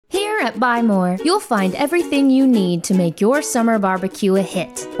at Buy More, you'll find everything you need to make your summer barbecue a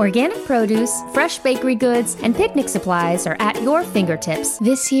hit. Organic produce, fresh bakery goods, and picnic supplies are at your fingertips.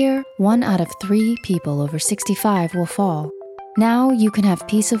 This year, 1 out of 3 people over 65 will fall. Now you can have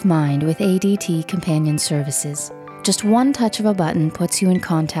peace of mind with ADT Companion Services. Just one touch of a button puts you in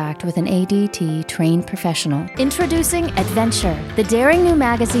contact with an ADT-trained professional. Introducing Adventure, the daring new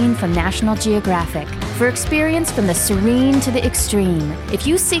magazine from National Geographic. For experience from the serene to the extreme, if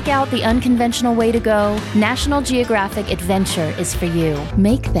you seek out the unconventional way to go, National Geographic Adventure is for you.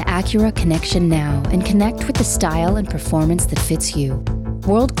 Make the Acura connection now and connect with the style and performance that fits you.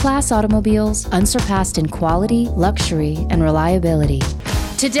 World-class automobiles, unsurpassed in quality, luxury, and reliability.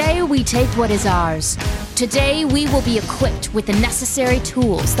 Today, we take what is ours. Today, we will be equipped with the necessary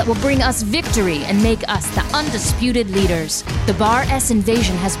tools that will bring us victory and make us the undisputed leaders. The Bar S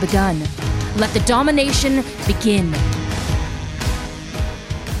invasion has begun. Let the domination begin.